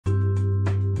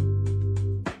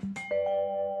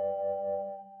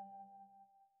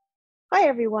Hi,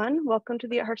 everyone. Welcome to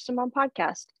the It Hurts to Mom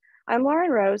podcast. I'm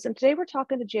Lauren Rose, and today we're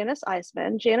talking to Janis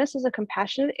Isaman. Janis is a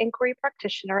compassionate inquiry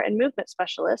practitioner and movement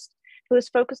specialist who is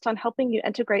focused on helping you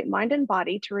integrate mind and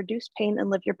body to reduce pain and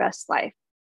live your best life.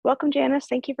 Welcome, Janis.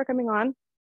 Thank you for coming on.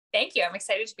 Thank you. I'm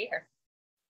excited to be here.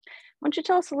 Why don't you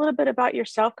tell us a little bit about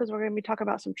yourself, because we're going to be talking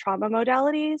about some trauma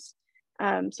modalities.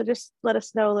 So just let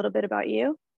us know a little bit about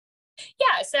you.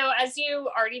 Yeah, so as you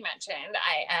already mentioned,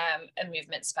 I am a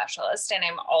movement specialist, and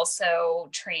I'm also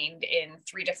trained in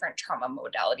 3 different trauma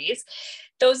modalities.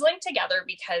 Those link together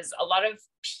because a lot of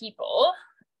people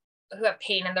who have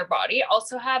pain in their body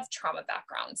also have trauma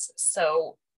backgrounds.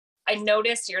 So I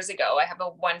noticed years ago, I have a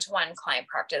one-to-one client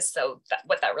practice. So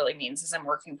what that really means is I'm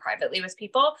working privately with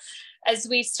people. As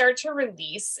we start to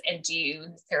release and do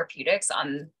therapeutics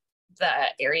on the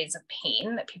areas of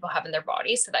pain that people have in their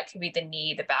body. So that could be the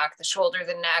knee, the back, the shoulder,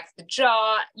 the neck, the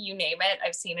jaw, you name it.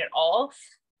 I've seen it all.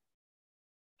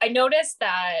 I noticed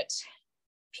that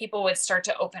people would start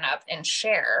to open up and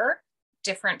share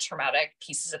different traumatic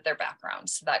pieces of their background.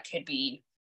 So that could be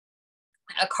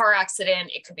a car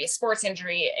accident, it could be a sports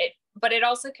injury, but it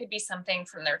also could be something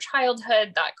from their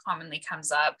childhood that commonly comes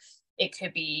up. It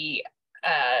could be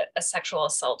a sexual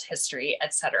assault history,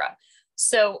 etc.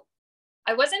 So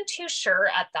I wasn't too sure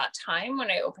at that time when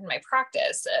I opened my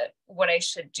practice what I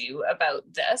should do about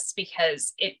this,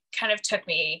 because it kind of took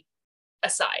me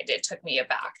aside. It took me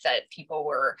aback that people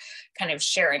were kind of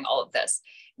sharing all of this.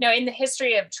 Now, in the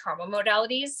history of trauma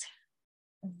modalities,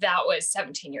 that was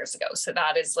 17 years ago. So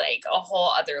that is like a whole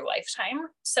other lifetime.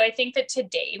 So I think that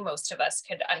today, most of us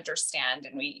could understand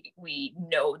and we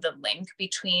know the link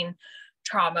between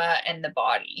trauma and the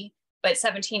body. But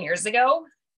 17 years ago,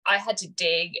 I had to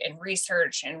dig and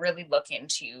research and really look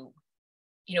into,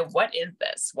 what is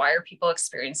this? Why are people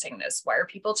experiencing this? Why are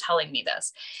people telling me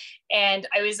this? And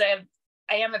I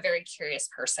am a very curious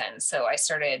person. So I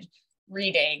started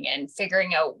reading and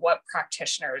figuring out what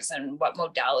practitioners and what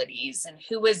modalities and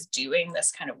who was doing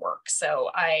this kind of work.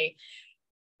 So I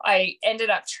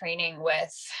ended up training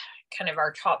with kind of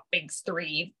our top big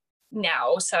 3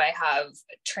 now. So I have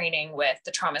training with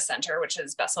the Trauma Center, which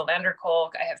is Bessel van der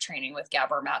Kolk. I have training with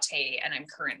Gabor Mate, and I'm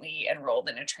currently enrolled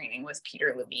in a training with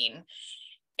Peter Levine.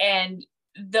 And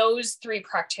those 3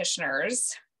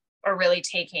 practitioners are really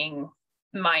taking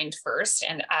mind first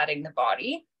and adding the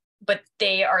body, but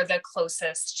they are the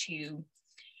closest to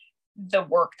the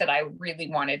work that I really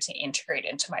wanted to integrate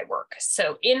into my work.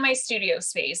 So in my studio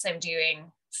space, I'm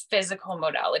doing physical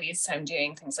modalities. So I'm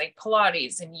doing things like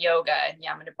Pilates and yoga and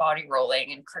Yamada body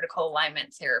rolling and critical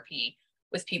alignment therapy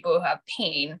with people who have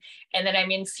pain. And then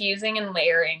I'm infusing and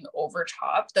layering over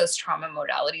top those trauma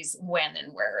modalities when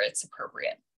and where it's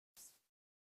appropriate.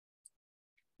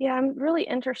 Yeah, I'm really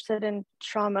interested in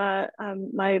trauma.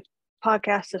 My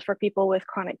podcast is for people with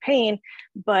chronic pain,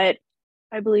 but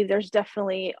I believe there's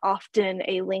definitely often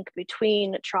a link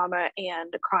between trauma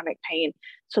and chronic pain.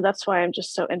 So that's why I'm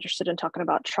just so interested in talking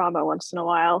about trauma once in a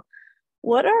while.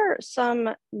 What are some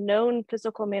known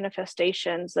physical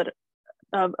manifestations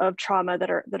of trauma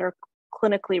that are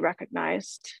clinically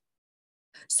recognized?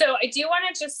 So I do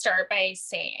want to just start by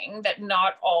saying that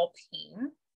not all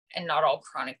pain and not all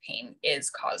chronic pain is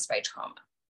caused by trauma.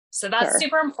 So that's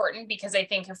super important, because I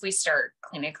think if we start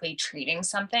clinically treating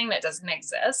something that doesn't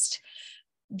exist,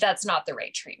 that's not the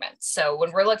right treatment. So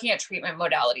when we're looking at treatment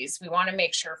modalities, we want to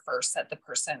make sure first that the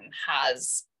person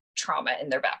has trauma in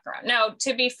their background. Now,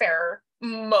 to be fair,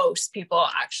 most people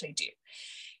actually do.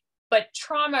 But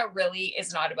trauma really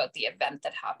is not about the event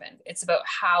that happened. It's about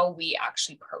how we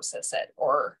actually process it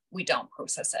or we don't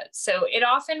process it. So it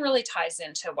often really ties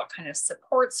into what kind of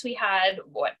supports we had,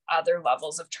 what other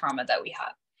levels of trauma that we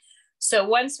had. So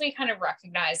once we kind of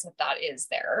recognize that that is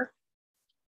there,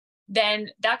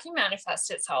 then that can manifest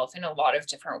itself in a lot of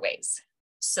different ways.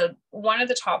 So one of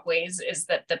the top ways is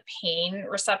that the pain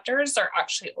receptors are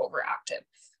actually overactive.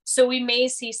 So we may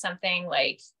see something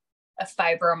like a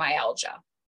fibromyalgia.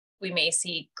 We may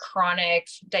see chronic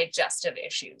digestive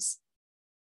issues.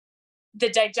 The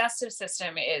digestive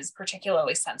system is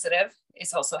particularly sensitive.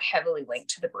 It's also heavily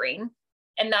linked to the brain.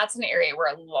 And that's an area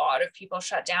where a lot of people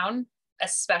shut down,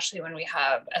 especially when we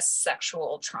have a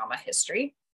sexual trauma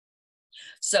history.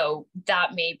 So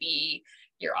that may be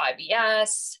your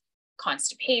IBS,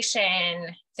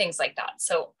 constipation, things like that.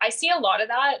 So I see a lot of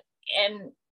that.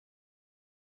 And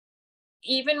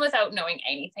even without knowing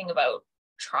anything about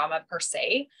trauma per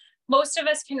se, most of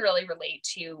us can really relate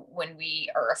to when we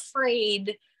are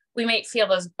afraid, we might feel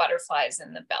those butterflies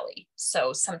in the belly.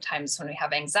 So sometimes when we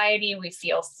have anxiety, we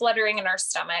feel fluttering in our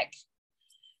stomach.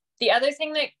 The other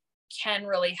thing that can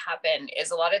really happen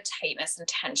is a lot of tightness and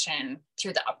tension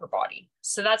through the upper body.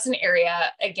 So that's an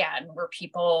area, again, where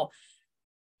people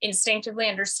instinctively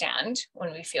understand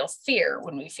when we feel fear,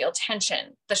 when we feel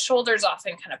tension. The shoulders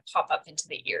often kind of pop up into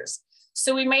the ears.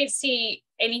 So we might see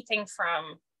anything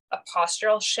from a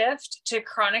postural shift to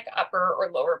chronic upper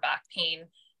or lower back pain,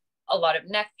 a lot of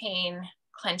neck pain,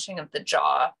 clenching of the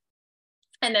jaw.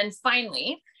 And then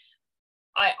finally,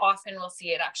 I often will see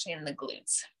it actually in the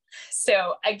glutes.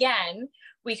 So again,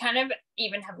 we kind of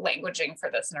even have languaging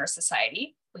for this in our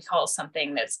society. We call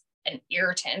something that's an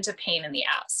irritant a pain in the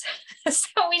ass.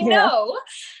 So we know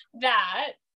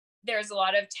that there's a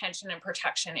lot of tension and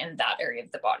protection in that area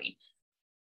of the body.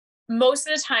 Most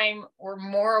of the time, we're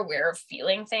more aware of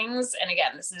feeling things. And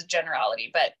again, this is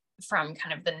generality, but from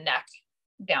kind of the neck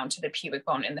down to the pubic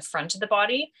bone in the front of the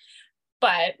body.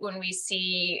 But when we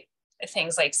see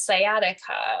things like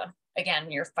sciatica,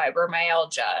 again, your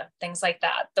fibromyalgia, things like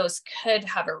that, those could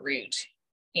have a root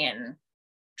in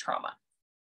trauma.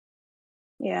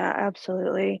 Yeah,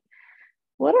 absolutely.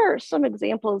 What are some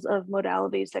examples of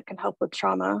modalities that can help with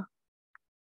trauma?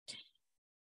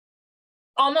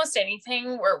 Almost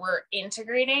anything where we're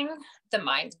integrating the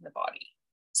mind and the body.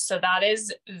 So that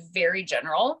is very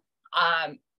general.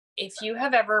 If you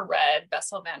have ever read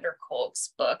Bessel van der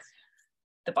Kolk's book,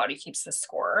 The Body Keeps the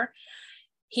Score,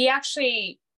 he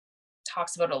actually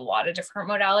talks about a lot of different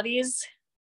modalities,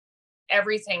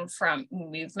 everything from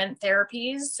movement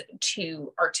therapies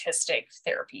to artistic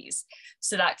therapies.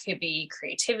 So that could be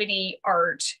creativity,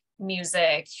 art,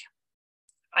 music.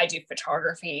 I do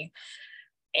photography,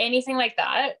 anything like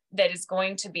that, that is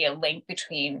going to be a link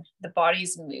between the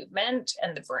body's movement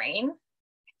and the brain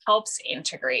helps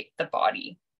integrate the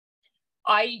body.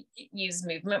 I use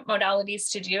movement modalities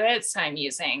to do it. So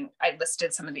I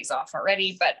listed some of these off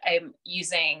already, but I'm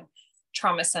using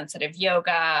trauma sensitive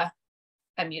yoga.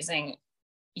 I'm using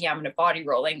Yamuna body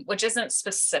rolling, which isn't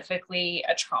specifically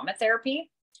a trauma therapy,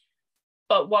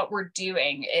 but what we're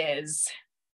doing is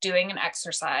doing an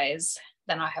exercise.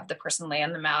 Then I'll have the person lay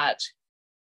on the mat,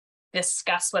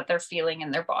 discuss what they're feeling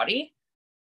in their body,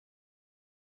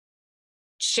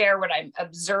 share what I'm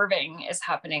observing is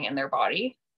happening in their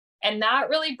body. And that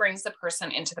really brings the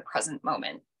person into the present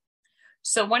moment.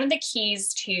 So one of the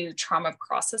keys to trauma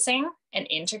processing and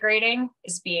integrating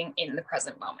is being in the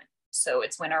present moment. So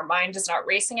it's when our mind is not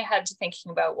racing ahead to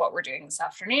thinking about what we're doing this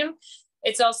afternoon.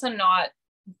 It's also not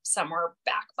somewhere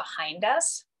back behind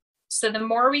us. So the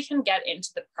more we can get into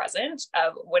the present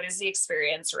of what is the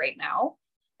experience right now,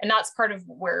 and that's part of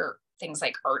where things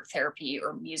like art therapy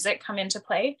or music come into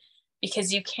play,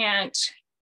 because you can't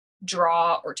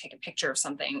draw or take a picture of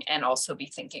something and also be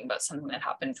thinking about something that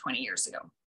happened 20 years ago.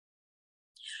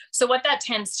 So what that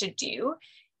tends to do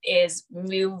is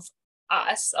move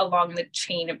us along the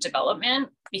chain of development,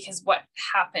 because what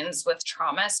happens with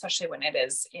trauma, especially when it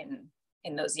is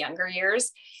in those younger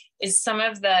years, is some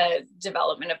of the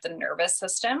development of the nervous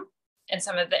system and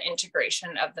some of the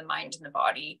integration of the mind and the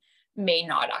body may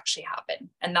not actually happen.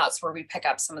 And that's where we pick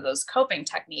up some of those coping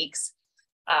techniques,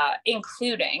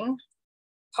 including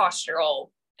postural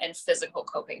and physical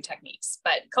coping techniques.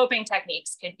 But coping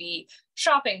techniques could be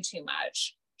shopping too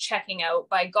much, checking out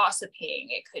by gossiping.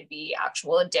 It could be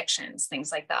actual addictions,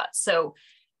 things like that. So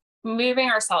moving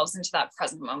ourselves into that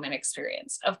present moment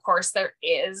experience. Of course, there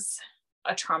is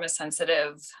a trauma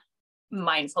sensitive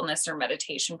mindfulness or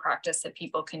meditation practice that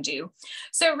people can do.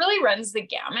 So it really runs the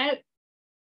gamut.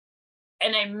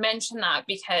 And I mention that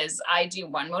because I do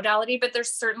one modality, but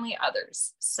there's certainly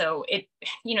others. So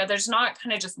there's not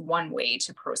kind of just one way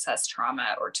to process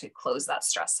trauma or to close that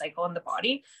stress cycle in the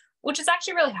body, which is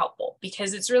actually really helpful,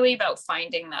 because it's really about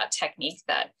finding that technique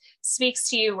that speaks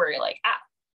to you where you're like,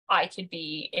 I could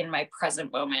be in my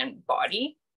present moment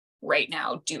body right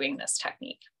now doing this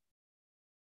technique.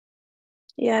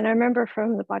 Yeah, and I remember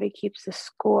from The Body Keeps the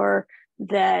Score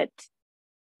that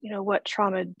what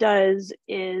trauma does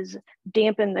is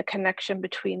dampen the connection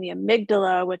between the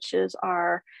amygdala, which is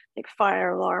our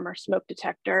fire alarm or smoke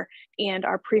detector, and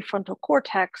our prefrontal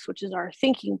cortex, which is our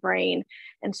thinking brain.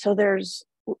 And so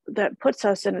that puts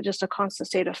us in just a constant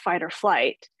state of fight or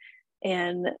flight.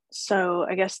 And so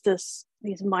I guess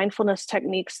these mindfulness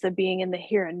techniques, the being in the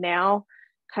here and now,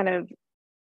 kind of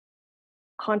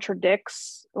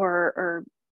contradicts or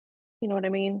you know what I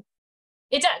mean?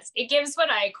 It does. It gives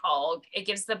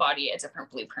the body a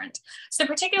different blueprint. So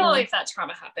particularly if that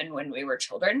trauma happened when we were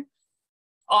children,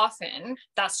 often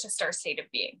that's just our state of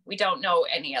being. We don't know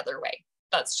any other way.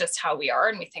 That's just how we are.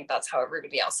 And we think that's how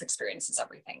everybody else experiences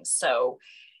everything. So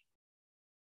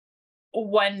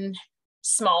one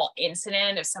small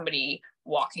incident of somebody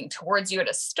walking towards you at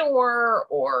a store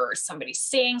or somebody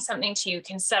saying something to you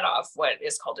can set off what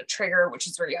is called a trigger, which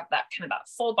is where you have that kind of that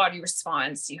full body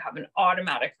response. You have an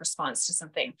automatic response to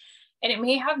something, and it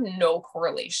may have no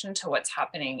correlation to what's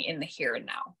happening in the here and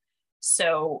now.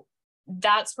 So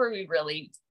that's where we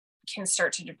really can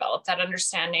start to develop that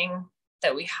understanding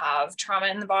that we have trauma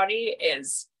in the body,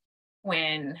 is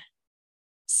when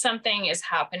something is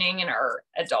happening in our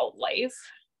adult life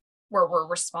where we're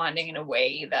responding in a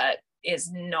way that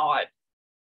is not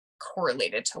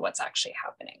correlated to what's actually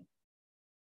happening.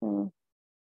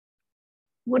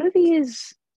 What do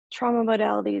these trauma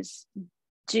modalities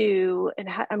do, and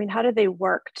how do they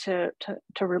work to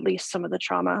release some of the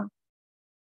trauma?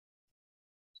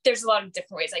 There's a lot of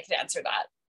different ways I could answer that.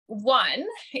 One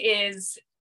is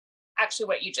actually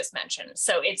what you just mentioned.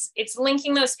 So it's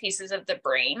linking those pieces of the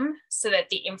brain so that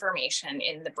the information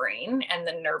in the brain and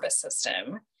the nervous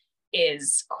system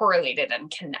is correlated and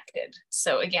connected.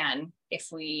 So again, if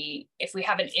we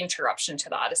have an interruption to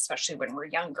that, especially when we're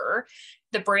younger,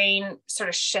 the brain sort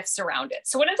of shifts around it.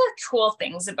 So one of the cool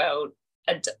things about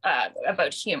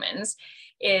humans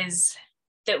is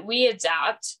that we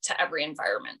adapt to every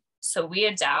environment. So we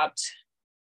adapt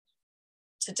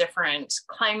to different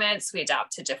climates, we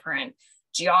adapt to different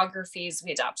geographies,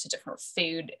 we adapt to different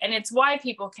food. And it's why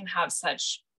people can have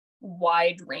such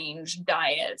wide range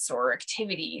diets or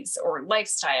activities or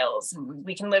lifestyles. And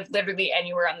we can live literally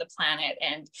anywhere on the planet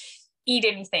and eat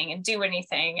anything and do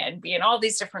anything and be in all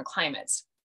these different climates.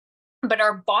 But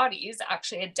our bodies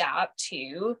actually adapt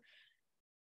to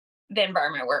the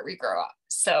environment where we grow up.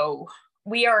 So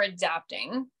we are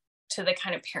adapting to the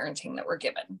kind of parenting that we're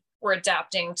given. We're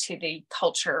adapting to the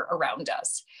culture around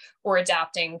us. We're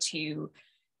adapting to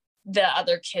the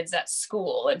other kids at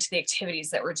school and to the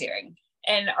activities that we're doing.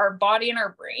 And our body and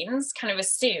our brains kind of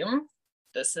assume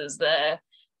this is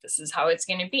how it's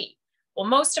going to be. Well,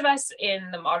 most of us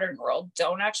in the modern world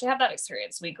don't actually have that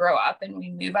experience. We grow up and we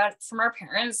move out from our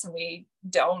parents, and we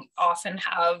don't often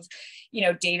have,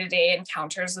 day-to-day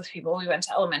encounters with people we went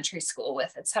to elementary school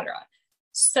with, etc.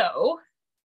 So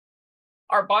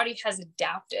our body has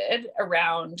adapted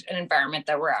around an environment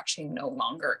that we're actually no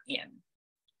longer in.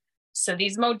 So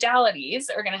these modalities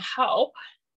are going to help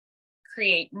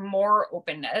create more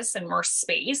openness and more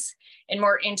space and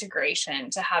more integration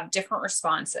to have different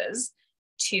responses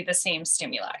to the same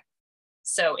stimuli.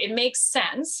 So it makes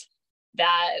sense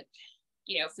that,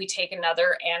 if we take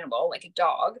another animal like a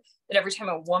dog, that every time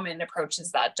a woman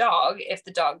approaches that dog, if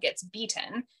the dog gets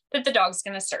beaten, that the dog's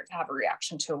going to start to have a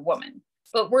reaction to a woman.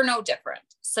 But we're no different.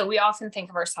 So we often think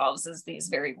of ourselves as these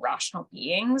very rational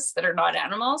beings that are not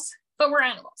animals, but we're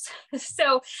animals.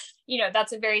 So,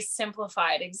 that's a very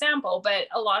simplified example, but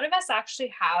a lot of us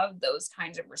actually have those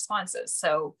kinds of responses.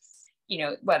 So,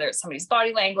 whether it's somebody's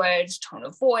body language, tone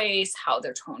of voice, how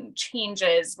their tone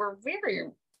changes, we're very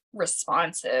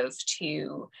responsive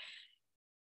to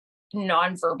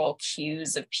nonverbal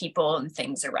cues of people and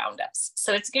things around us.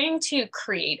 So it's going to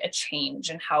create a change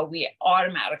in how we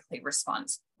automatically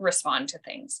respond to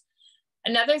things.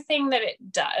 Another thing that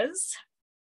it does,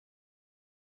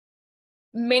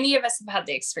 many of us have had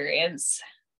the experience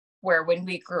where when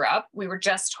we grew up, we were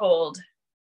just told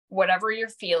whatever you're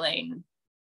feeling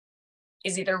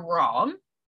is either wrong,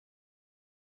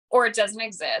 or it doesn't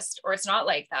exist, or it's not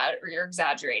like that, or you're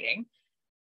exaggerating.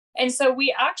 And so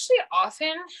we actually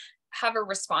often have a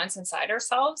response inside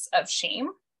ourselves of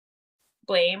shame,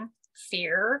 blame,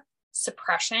 fear,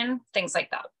 suppression, things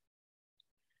like that.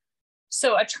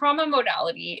 So a trauma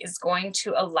modality is going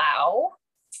to allow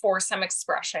for some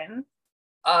expression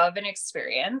of an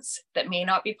experience that may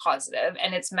not be positive,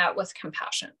 and it's met with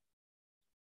compassion.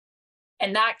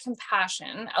 And that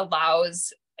compassion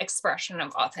allows expression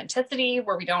of authenticity,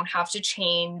 where we don't have to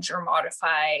change or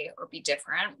modify or be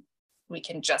different. We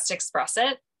can just express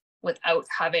it without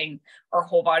having our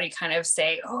whole body kind of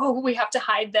say, oh, we have to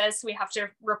hide this, we have to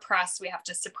repress, we have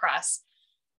to suppress,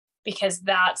 because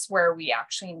that's where we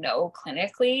actually know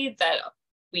clinically that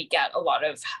we get a lot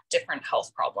of different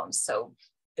health problems. So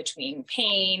between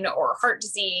pain or heart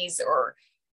disease or,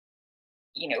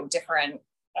 different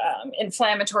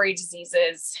inflammatory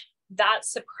diseases, that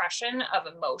suppression of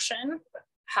emotion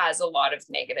has a lot of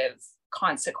negative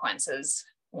consequences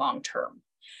long-term.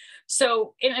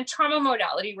 So in a trauma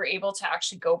modality, we're able to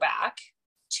actually go back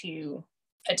to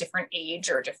a different age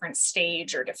or a different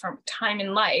stage or a different time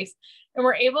in life, and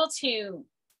we're able to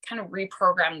kind of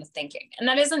reprogram the thinking. And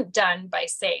that isn't done by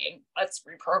saying, let's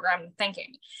reprogram the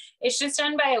thinking. It's just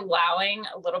done by allowing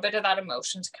a little bit of that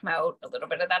emotion to come out, a little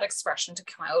bit of that expression to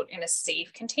come out in a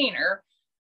safe container,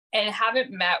 and have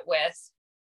it met with,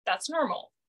 that's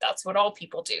normal. That's what all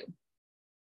people do.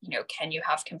 can you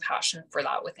have compassion for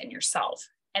that within yourself?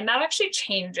 And that actually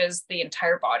changes the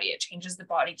entire body. It changes the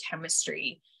body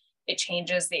chemistry. It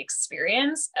changes the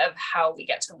experience of how we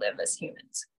get to live as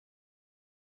humans.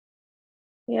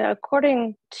 Yeah,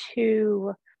 according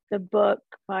to the book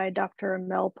by Dr.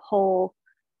 Mel Pohl,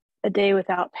 A Day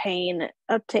Without Pain,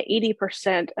 up to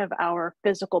 80% of our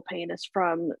physical pain is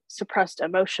from suppressed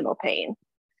emotional pain.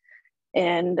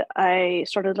 And I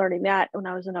started learning that when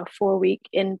I was in a 4-week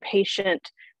inpatient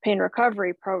pain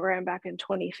recovery program back in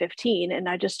 2015. And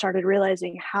I just started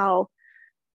realizing how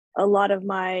a lot of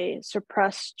my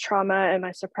suppressed trauma and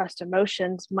my suppressed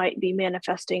emotions might be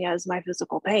manifesting as my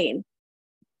physical pain.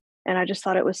 And I just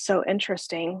thought it was so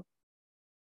interesting.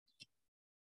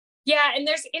 Yeah, and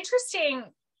there's interesting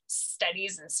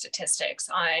studies and statistics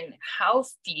on how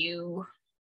few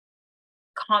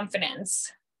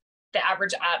confidence the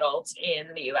average adult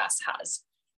in the US has.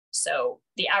 So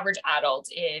the average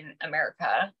adult in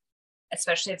America,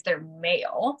 especially if they're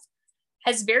male,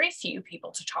 has very few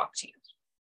people to talk to.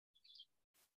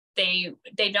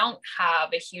 They don't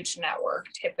have a huge network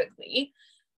typically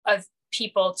of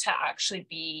people to actually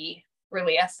be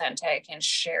really authentic and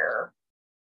share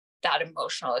that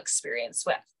emotional experience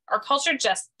with. Our culture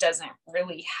just doesn't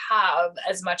really have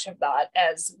as much of that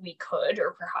as we could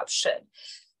or perhaps should.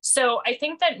 So I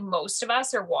think that most of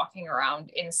us are walking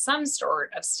around in some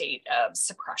sort of state of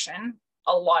suppression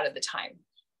a lot of the time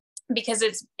because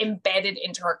it's embedded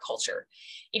into our culture.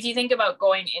 If you think about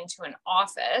going into an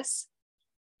office,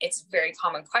 it's a very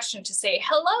common question to say,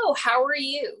 hello, how are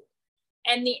you?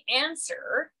 And the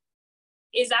answer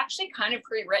is actually kind of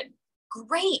pre-written.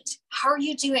 Great, how are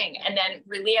you doing? And then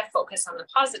really a focus on the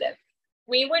positive.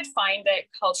 We would find it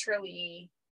culturally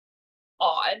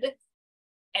odd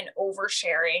and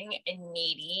oversharing and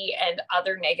needy and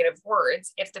other negative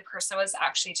words if the person was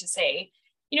actually to say,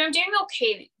 I'm doing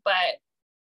okay, but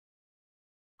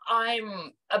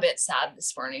I'm a bit sad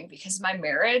this morning because my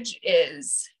marriage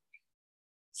is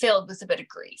filled with a bit of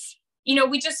grief.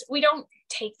 We don't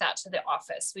take that to the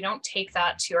office. We don't take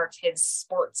that to our kids'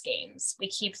 sports games. We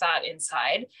keep that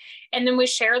inside. And then we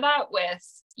share that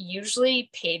with usually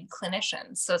paid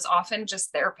clinicians. So it's often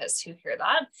just therapists who hear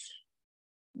that.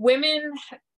 Women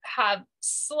have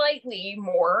slightly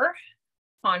more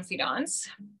confidence,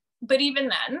 but even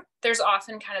then, there's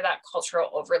often kind of that cultural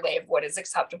overlay of what is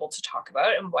acceptable to talk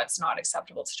about and what's not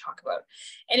acceptable to talk about.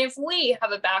 And if we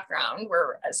have a background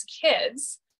where as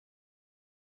kids,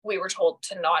 we were told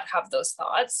to not have those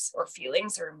thoughts or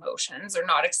feelings or emotions or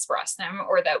not express them,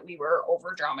 or that we were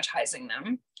over dramatizing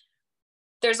them,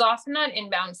 there's often that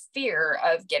inbound fear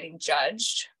of getting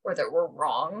judged or that we're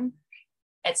wrong,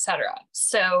 etc.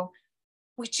 So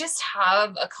we just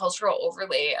have a cultural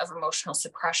overlay of emotional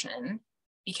suppression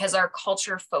because our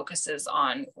culture focuses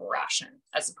on ration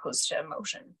as opposed to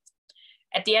emotion.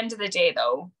 At the end of the day,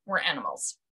 though, we're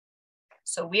animals.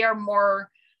 So we are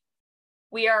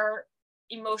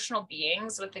emotional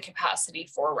beings with the capacity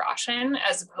for ration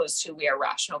as opposed to we are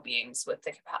rational beings with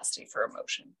the capacity for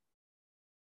emotion.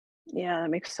 Yeah, that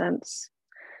makes sense.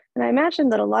 And I imagine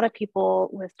that a lot of people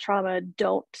with trauma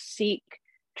don't seek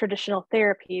traditional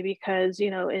therapy because,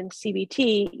 in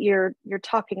CBT, you're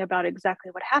talking about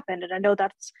exactly what happened. And I know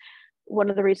that's one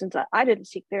of the reasons that I didn't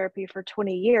seek therapy for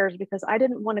 20 years because I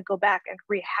didn't want to go back and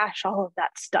rehash all of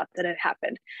that stuff that had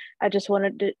happened. I just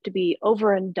wanted it to be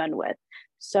over and done with.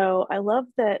 So I love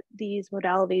that these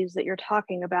modalities that you're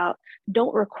talking about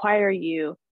don't require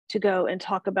you to go and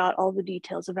talk about all the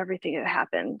details of everything that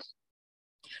happened.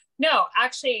 No,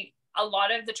 actually, a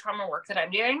lot of the trauma work that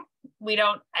I'm doing, we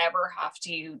don't ever have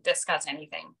to discuss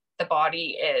anything. The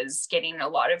body is getting a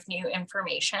lot of new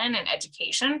information and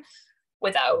education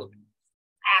without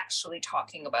actually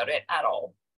talking about it at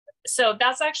all. So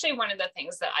that's actually one of the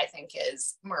things that I think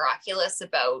is miraculous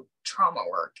about trauma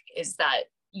work is that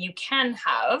you can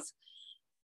have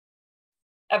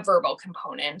a verbal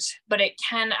component, but it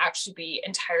can actually be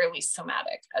entirely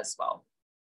somatic as well.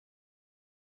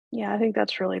 Yeah, I think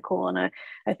that's really cool. And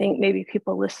I think maybe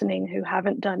people listening who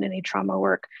haven't done any trauma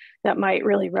work, that might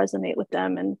really resonate with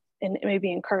them and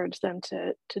maybe encourage them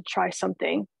to try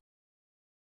something.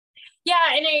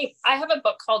 Yeah, and I have a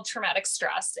book called Traumatic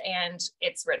Stress, and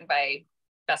it's written by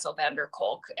Bessel van der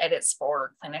Kolk, and it's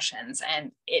for clinicians.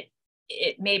 And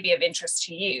it may be of interest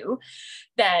to you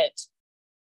that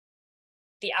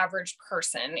the average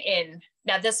person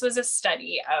now this was a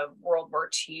study of World War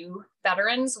II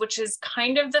veterans, which is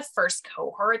kind of the first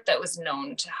cohort that was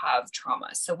known to have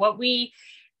trauma. So what we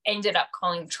ended up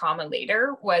calling trauma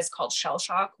later was called shell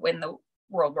shock when the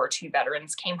World War II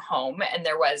veterans came home, and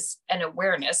there was an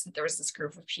awareness that there was this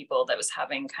group of people that was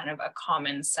having kind of a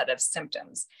common set of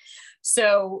symptoms.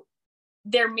 So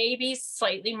there may be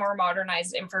slightly more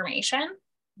modernized information,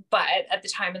 but at the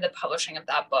time of the publishing of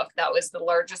that book, that was the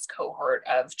largest cohort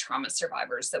of trauma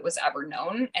survivors that was ever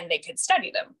known, and they could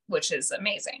study them, which is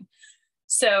amazing.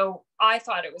 So I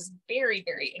thought it was very,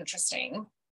 very interesting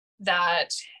that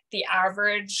the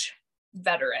average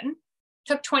veteran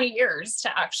took 20 years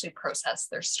to actually process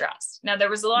their stress. Now, there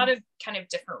was a lot of kind of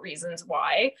different reasons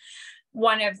why,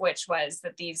 one of which was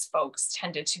that these folks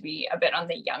tended to be a bit on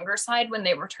the younger side when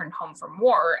they returned home from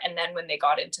war. And then when they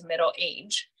got into middle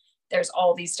age, there's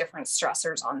all these different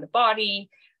stressors on the body,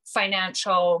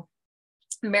 financial,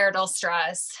 marital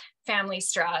stress, family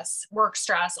stress, work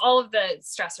stress, all of the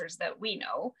stressors that we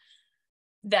know,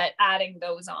 that adding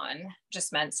those on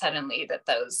just meant suddenly that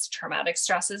those traumatic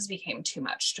stresses became too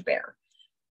much to bear.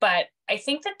 But I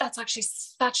think that that's actually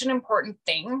such an important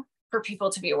thing for people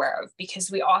to be aware of,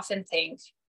 because we often think,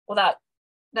 well,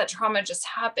 that trauma just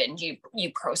happened. You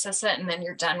process it and then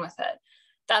you're done with it.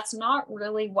 That's not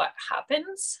really what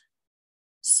happens.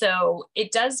 So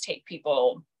it does take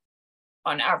people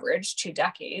on average 2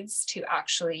 decades to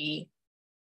actually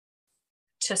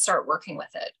to start working with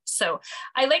it. So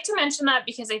I like to mention that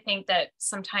because I think that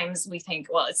sometimes we think,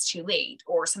 well, it's too late,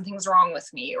 or something's wrong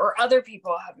with me, or other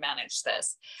people have managed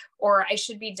this, or I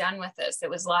should be done with this. It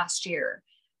was last year,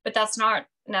 but that's not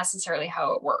necessarily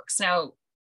how it works. Now,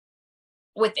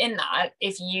 within that,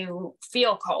 if you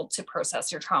feel called to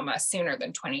process your trauma sooner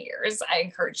than 20 years, I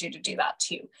encourage you to do that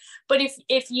too. But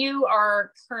if you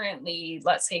are currently,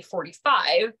 let's say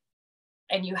 45,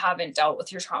 and you haven't dealt with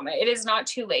your trauma, it is not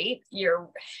too late. You're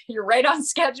right on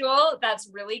schedule. That's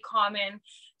really common.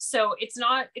 So it's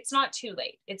not too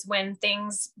late. It's when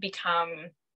things become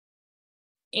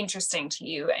interesting to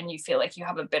you and you feel like you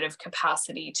have a bit of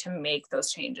capacity to make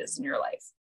those changes in your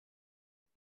life.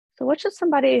 So what should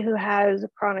somebody who has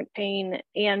chronic pain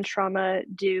and trauma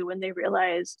do when they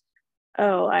realize,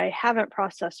 oh, I haven't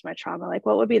processed my trauma? Like,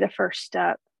 what would be the first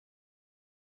step?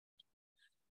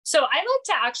 So I like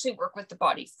to actually work with the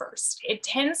body first. It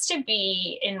tends to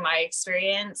be, in my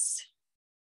experience,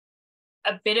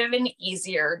 a bit of an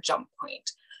easier jump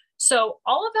point. So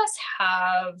all of us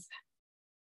have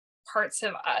parts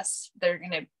of us that are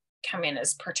going to come in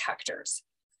as protectors.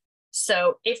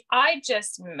 So if I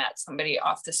just met somebody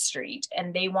off the street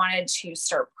and they wanted to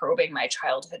start probing my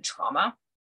childhood trauma,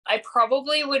 I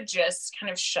probably would just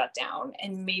kind of shut down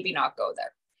and maybe not go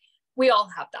there. We all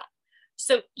have that.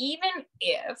 So even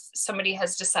if somebody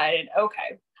has decided,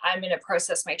 okay, I'm going to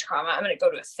process my trauma, I'm going to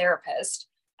go to a therapist,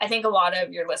 I think a lot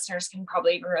of your listeners can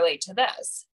probably even relate to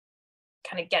this.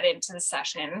 Kind of get into the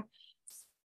session.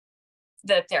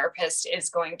 The therapist is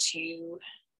going to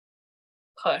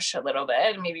push a little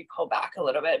bit and maybe pull back a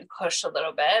little bit and push a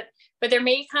little bit. But there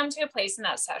may come to a place in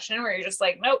that session where you're just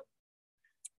like, nope,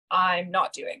 I'm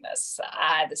not doing this.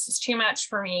 This is too much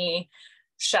for me.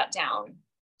 Shut down.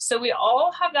 So we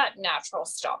all have that natural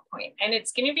stop point, and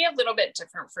it's going to be a little bit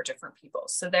different for different people.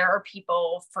 So there are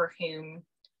people for whom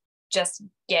just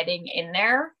getting in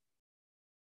there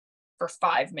for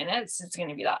 5 minutes is going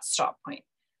to be that stop point.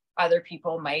 Other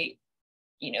people might,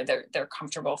 they're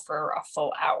comfortable for a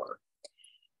full hour.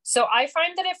 So I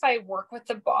find that if I work with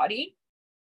the body,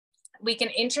 we can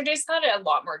introduce that a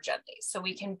lot more gently. So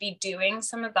we can be doing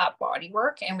some of that body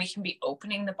work, and we can be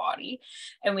opening the body,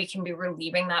 and we can be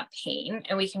relieving that pain,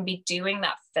 and we can be doing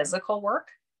that physical work.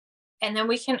 And then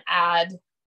we can add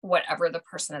whatever the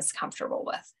person is comfortable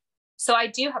with. So I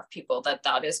do have people that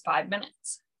is 5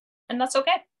 minutes, and that's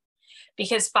okay,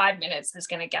 because 5 minutes is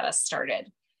going to get us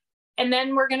started. And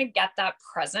then we're going to get that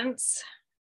presence,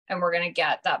 and we're going to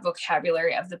get that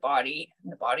vocabulary of the body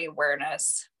and the body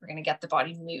awareness. We're going to get the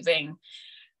body moving.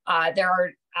 There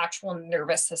are actual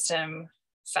nervous system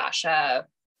fascia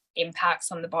impacts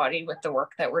on the body with the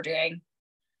work that we're doing.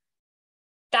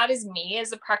 That is me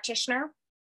as a practitioner.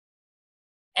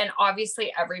 And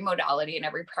obviously every modality and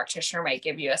every practitioner might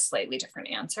give you a slightly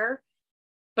different answer.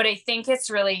 But I think it's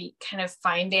really kind of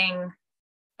finding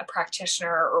a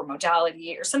practitioner or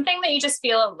modality or something that you just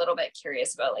feel a little bit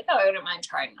curious about, like, oh, I wouldn't mind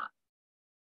trying that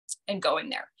and going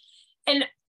there. And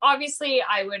obviously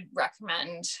I would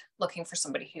recommend looking for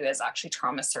somebody who is actually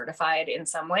trauma certified in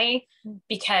some way,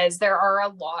 because there are a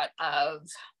lot of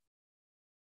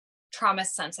trauma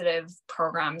sensitive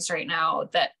programs right now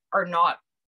that are not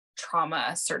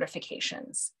trauma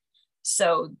certifications.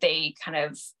 So they kind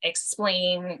of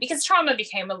explain, because trauma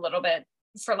became a little bit,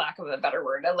 for lack of a better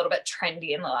word, a little bit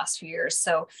trendy in the last few years.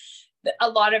 So a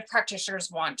lot of practitioners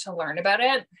want to learn about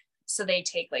it. So they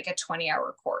take like a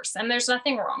 20-hour course, and there's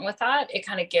nothing wrong with that. It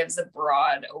kind of gives a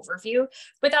broad overview,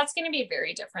 but that's going to be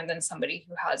very different than somebody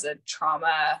who has a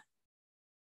trauma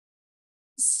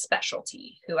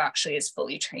specialty who actually is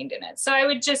fully trained in it. So I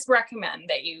would just recommend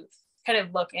that you kind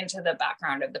of look into the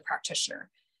background of the practitioner.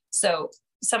 So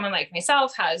someone like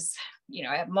myself has,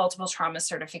 I have multiple trauma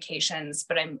certifications,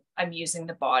 but I'm using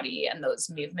the body and those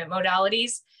movement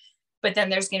modalities. But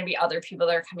then there's going to be other people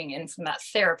that are coming in from that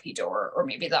therapy door, or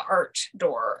maybe the art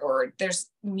door, or there's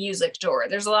music door.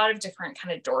 There's a lot of different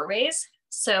kind of doorways.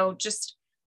 So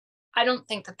I don't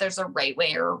think that there's a right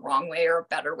way or a wrong way or a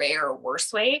better way or a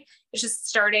worse way. It's just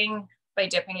starting by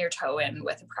dipping your toe in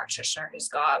with a practitioner who's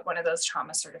got one of those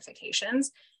trauma certifications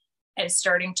and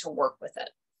starting to work with it.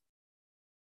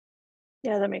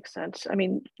 Yeah, that makes sense. I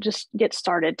mean, just get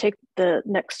started, take the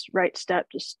next right step,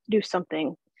 just do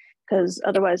something, because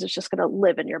otherwise it's just going to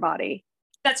live in your body.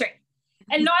 That's right.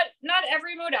 And not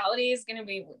every modality is going to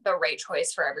be the right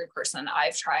choice for every person.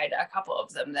 I've tried a couple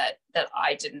of them that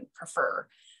I didn't prefer.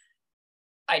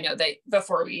 I know that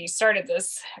before we started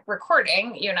this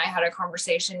recording, you and I had a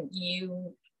conversation.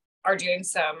 You are doing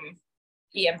some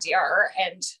EMDR,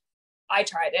 and I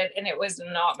tried it, and it was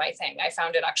not my thing. I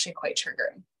found it actually quite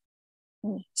triggering.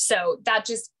 So that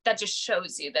just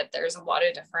shows you that there's a lot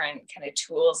of different kind of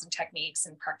tools and techniques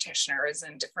and practitioners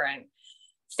and different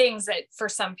things that for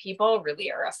some people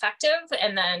really are effective,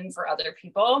 and then for other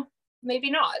people maybe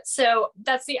not. So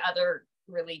that's the other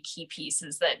really key piece,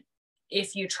 is that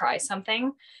if you try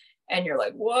something and you're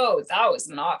like, whoa, that was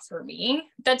not for me,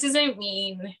 that doesn't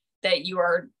mean that you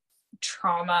are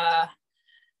trauma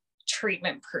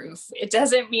treatment proof. It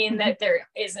doesn't mean that there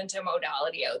isn't a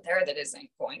modality out there that isn't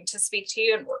going to speak to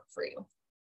you and work for you.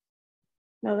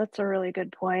 No, that's a really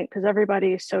good point, because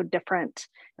everybody is so different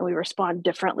and we respond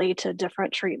differently to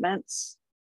different treatments.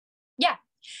 Yeah.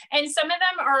 And some of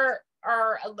them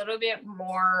are a little bit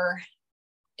more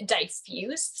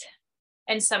diffuse,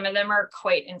 and some of them are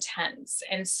quite intense.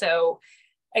 And so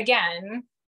again,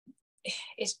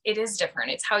 it is different.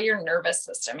 It's how your nervous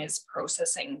system is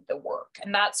processing the work.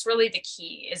 And that's really the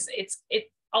key. Is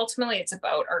ultimately it's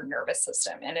about our nervous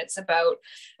system, and it's about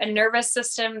a nervous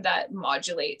system that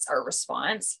modulates our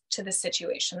response to the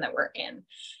situation that we're in.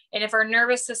 And if our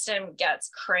nervous system gets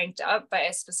cranked up by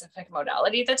a specific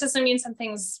modality, that doesn't mean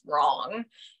something's wrong.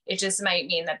 It just might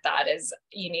mean that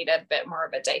you need a bit more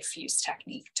of a diffuse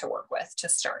technique to work with to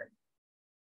start.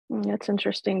 That's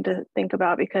interesting to think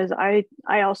about, because I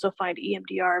also find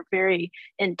EMDR very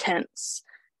intense,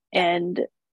 and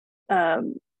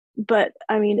but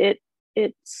I mean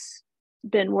it's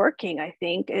been working. I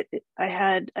think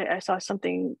I saw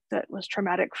something that was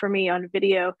traumatic for me on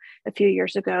video a few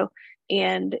years ago,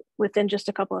 and within just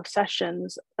a couple of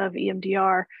sessions of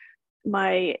EMDR,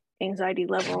 my anxiety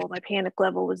level, my panic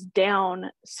level was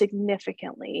down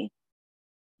significantly.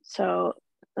 So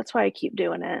that's why I keep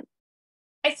doing it.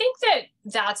 I think that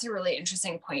that's a really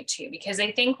interesting point too, because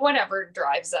I think whatever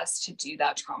drives us to do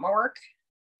that trauma work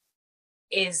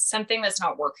is something that's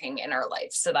not working in our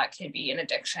life. So that could be an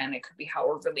addiction. It could be how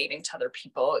we're relating to other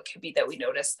people. It could be that we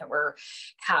notice that we're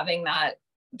having that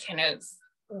kind of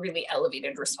really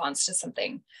elevated response to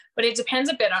something, but it depends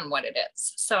a bit on what it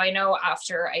is. So I know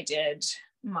after I did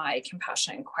my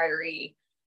compassion inquiry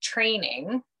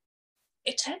training,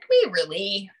 it took me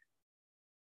really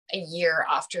a year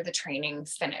after the training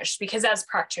finished, because as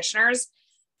practitioners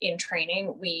in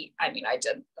training, I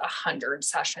did 100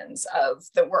 sessions of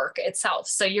the work itself.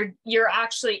 So you're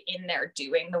actually in there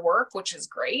doing the work, which is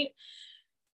great.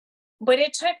 But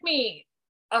it took me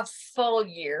a full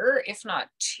year, if not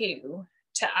two,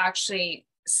 to actually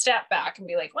step back and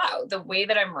be like, wow, the way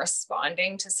that I'm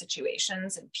responding to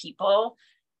situations and people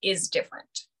is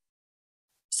different.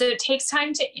 So it takes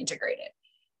time to integrate it.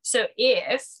 So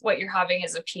if what you're having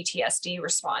is a PTSD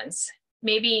response,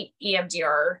 maybe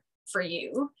EMDR for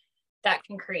you, that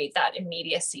can create that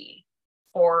immediacy.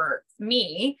 For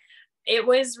me, it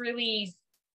was really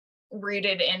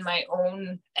rooted in my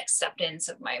own acceptance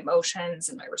of my emotions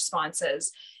and my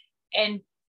responses. And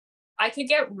I could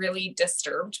get really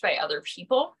disturbed by other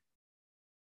people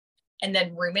and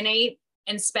then ruminate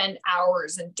and spend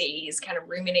hours and days kind of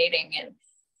ruminating and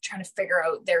trying to figure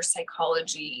out their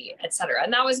psychology, et cetera.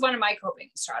 And that was one of my coping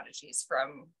strategies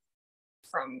from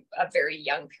a very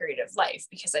young period of life,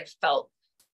 because I felt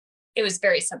it was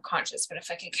very subconscious, but if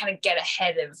I could kind of get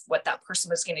ahead of what that person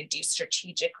was going to do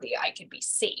strategically, I could be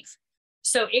safe.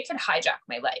 So it could hijack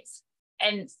my life.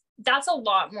 And that's a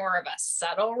lot more of a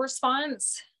subtle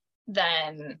response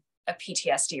than a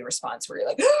PTSD response where you're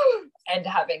like, and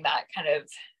having that kind of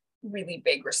really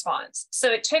big response.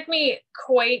 So it took me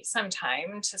quite some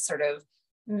time to sort of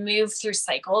move through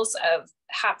cycles of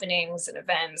happenings and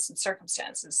events and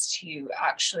circumstances to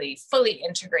actually fully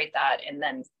integrate that, and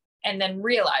then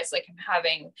realize, like, I'm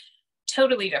having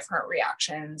totally different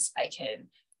reactions. I can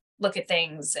look at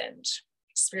things and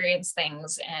experience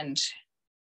things and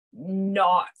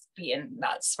not be in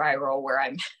that spiral where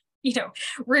I'm,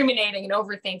 ruminating and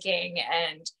overthinking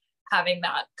and having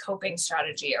that coping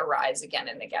strategy arise again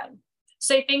and again.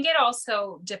 So I think it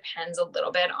also depends a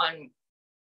little bit on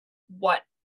what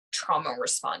trauma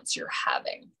response you're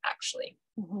having, actually.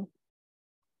 Mm-hmm.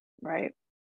 Right.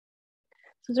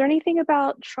 So is there anything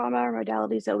about trauma or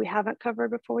modalities that we haven't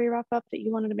covered before we wrap up that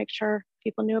you wanted to make sure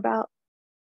people knew about?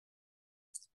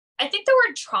 I think the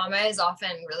word trauma is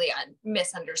often really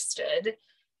misunderstood.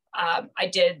 I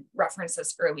did reference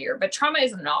this earlier, but trauma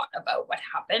is not about what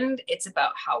happened. It's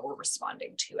about how we're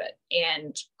responding to it.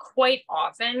 And quite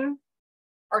often,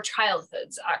 our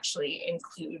childhoods actually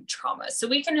include trauma. So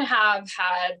we can have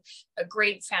had a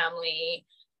great family,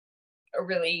 a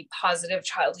really positive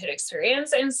childhood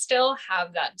experience, and still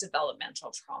have that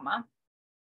developmental trauma.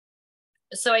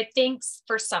 So I think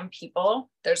for some people,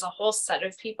 there's a whole set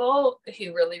of people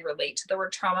who really relate to the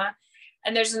word trauma.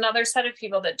 And there's another set of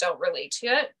people that don't relate to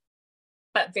it,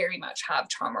 but very much have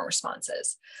trauma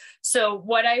responses. So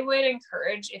what I would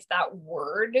encourage, if that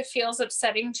word feels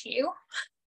upsetting to you,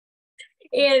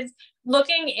 is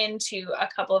looking into a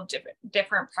couple of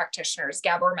different practitioners.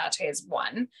 Gabor Mate is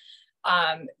one.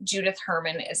 Judith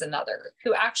Herman is another,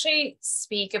 who actually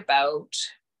speak about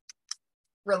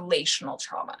relational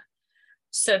trauma.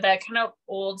 So that kind of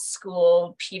old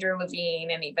school Peter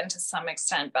Levine, and even to some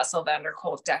extent Bessel van der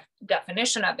Kolk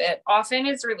definition of it, often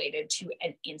is related to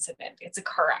an incident. It's a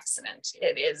car accident.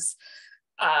 It's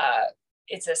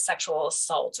a sexual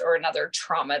assault or another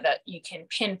trauma that you can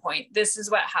pinpoint. This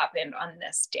is what happened on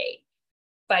this day.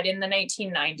 But in the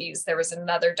 1990s, there was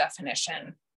another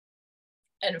definition.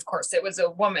 And of course, it was a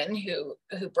woman who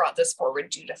brought this forward,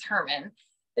 Judith Herman,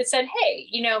 that said, hey,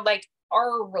 like,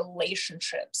 our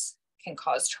relationships can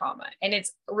cause trauma, and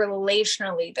it's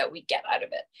relationally that we get out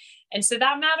of it. And so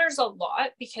that matters a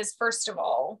lot, because first of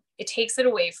all, it takes it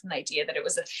away from the idea that it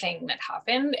was a thing that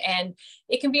happened, and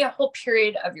it can be a whole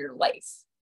period of your life.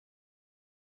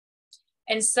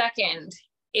 And second,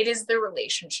 it is the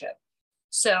relationship.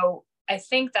 So I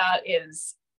think that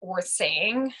is worth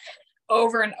saying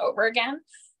over and over again,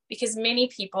 because many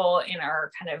people in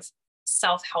our kind of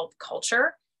self-help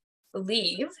culture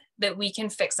believe that we can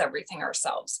fix everything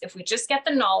ourselves. If we just get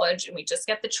the knowledge and we just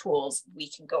get the tools, we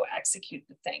can go execute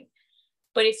the thing.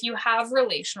 But if you have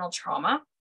relational trauma,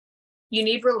 you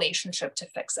need relationship to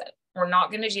fix it. We're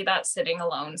not going to do that sitting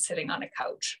alone, sitting on a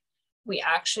couch. We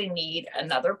actually need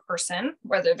another person,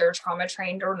 whether they're trauma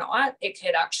trained or not. It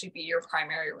could actually be your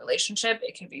primary relationship.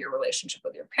 It could be your relationship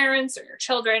with your parents or your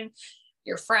children,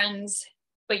 your friends,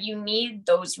 but you need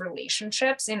those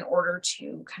relationships in order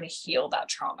to kind of heal that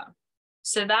trauma.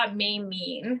 So that may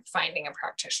mean finding a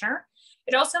practitioner.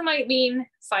 It also might mean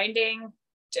finding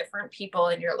different people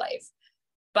in your life,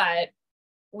 but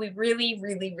we really,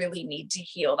 really, really need to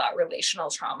heal that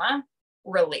relational trauma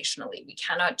relationally. We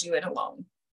cannot do it alone.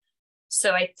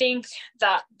 So I think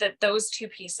that those two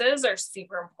pieces are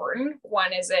super important.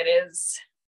 One is it is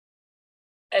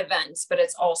events, but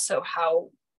it's also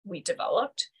how we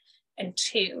developed. And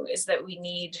two is that we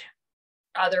need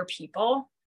other people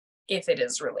if it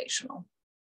is relational.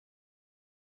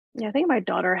 Yeah, I think my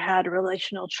daughter had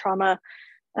relational trauma.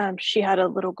 She had a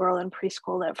little girl in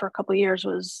preschool that for a couple of years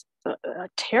was a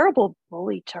terrible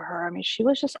bully to her. I mean, she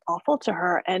was just awful to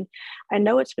her. And I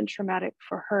know it's been traumatic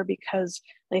for her because,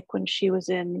 like, when she was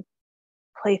in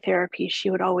play therapy, she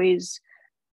would always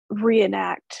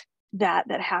reenact that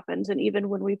happens. And even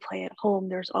when we play at home,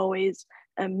 there's always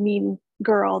a mean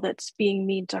girl that's being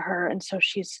mean to her. And so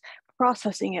she's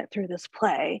processing it through this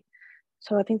play.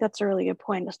 So I think that's a really good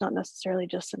point. It's not necessarily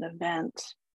just an event.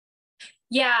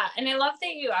 Yeah, and I love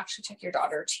that you actually took your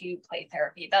daughter to play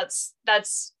therapy.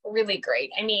 That's really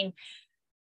great. I mean,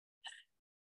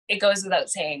 it goes without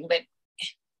saying, but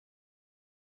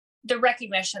the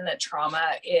recognition that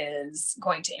trauma is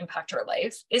going to impact our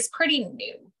life is pretty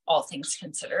new, all things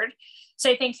considered.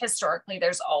 So I think historically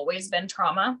there's always been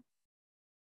trauma,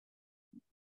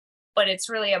 but it's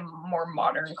really a more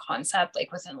modern concept,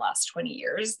 like within the last 20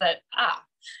 years, that,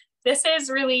 this is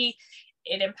really,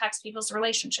 it impacts people's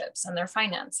relationships and their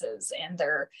finances and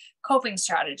their coping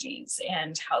strategies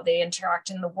and how they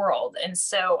interact in the world. And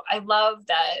so I love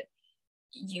that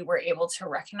you were able to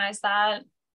recognize that,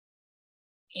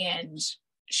 and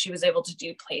she was able to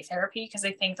do play therapy, because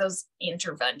I think those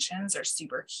interventions are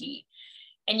super key.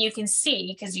 And you can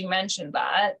see, because you mentioned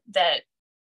that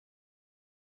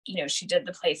she did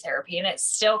the play therapy and it's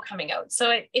still coming out.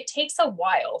 So it takes a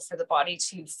while for the body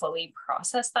to fully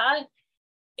process that.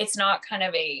 It's not kind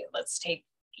of a, let's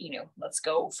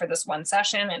go for this one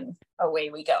session and away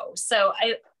we go. So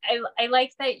I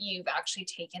like that you've actually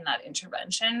taken that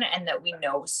intervention and that we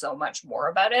know so much more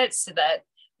about it, so that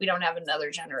we don't have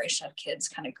another generation of kids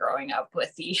kind of growing up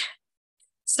with the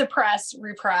suppress,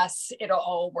 repress, it'll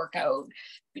all work out,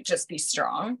 just be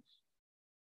strong.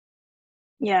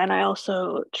 Yeah, and I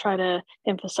also try to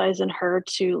emphasize in her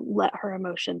to let her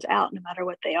emotions out no matter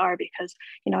what they are, because,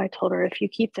 I told her, if you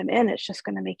keep them in, it's just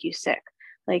going to make you sick.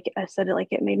 Like I said,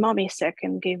 it made mommy sick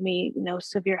and gave me,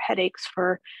 severe headaches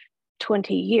for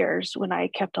 20 years when I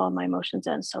kept all my emotions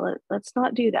in. So let's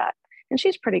not do that. And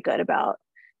she's pretty good about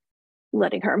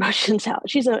letting her emotions out.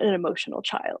 She's an emotional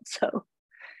child. So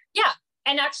yeah.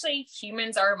 And actually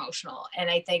humans are emotional. And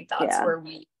I think that's where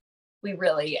we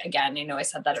really, again, I know I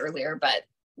said that earlier, but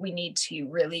we need to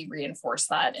really reinforce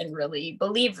that and really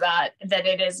believe that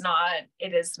it is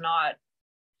not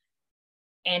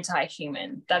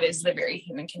anti-human. That is the very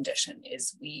human condition,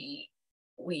 is we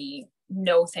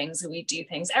know things and we do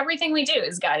things. Everything we do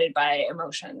is guided by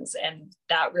emotions. And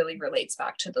that really relates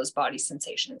back to those body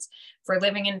sensations. If we're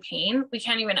living in pain, we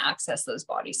can't even access those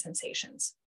body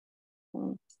sensations.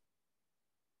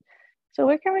 So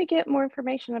where can we get more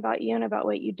information about you and about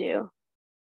what you do?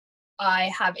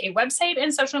 I have a website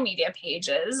and social media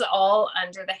pages, all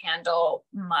under the handle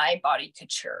My Body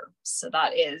Couture. So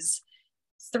that is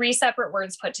 3 separate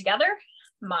words put together: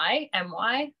 my,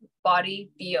 M-Y,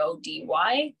 body,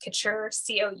 B-O-D-Y, couture,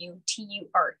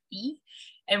 C-O-U-T-U-R-E.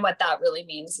 And what that really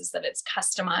means is that it's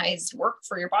customized work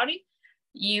for your body.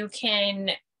 You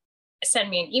can send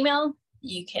me an email,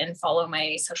 you can follow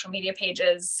my social media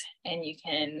pages, and you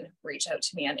can reach out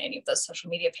to me on any of those social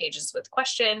media pages with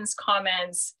questions,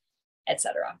 comments,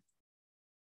 etc.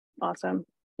 Awesome.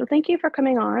 Well, thank you for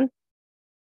coming on.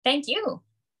 Thank you.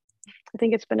 I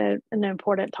think it's been an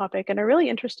important topic and a really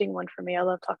interesting one for me. I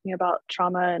love talking about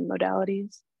trauma and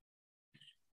modalities.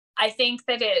 I think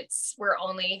that we're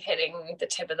only hitting the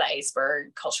tip of the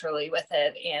iceberg culturally with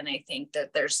it. And I think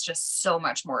that there's just so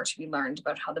much more to be learned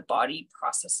about how the body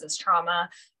processes trauma,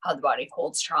 how the body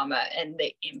holds trauma, and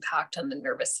the impact on the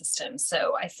nervous system.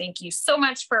 So I thank you so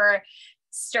much for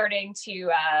starting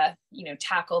to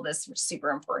tackle this super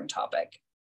important topic.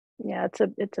 Yeah,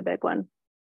 it's a big one.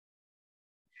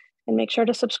 And make sure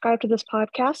to subscribe to this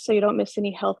podcast so you don't miss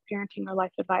any health, parenting, or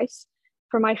life advice.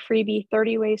 For my freebie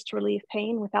 30 ways to relieve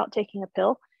pain without taking a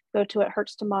pill, go to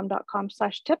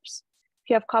ithurtstomom.com/tips. If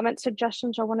you have comments,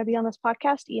 suggestions, or want to be on this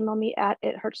podcast, email me at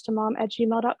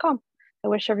ithurtstomom@gmail.com. I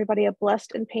wish everybody a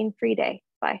blessed and pain-free day.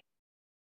 Bye.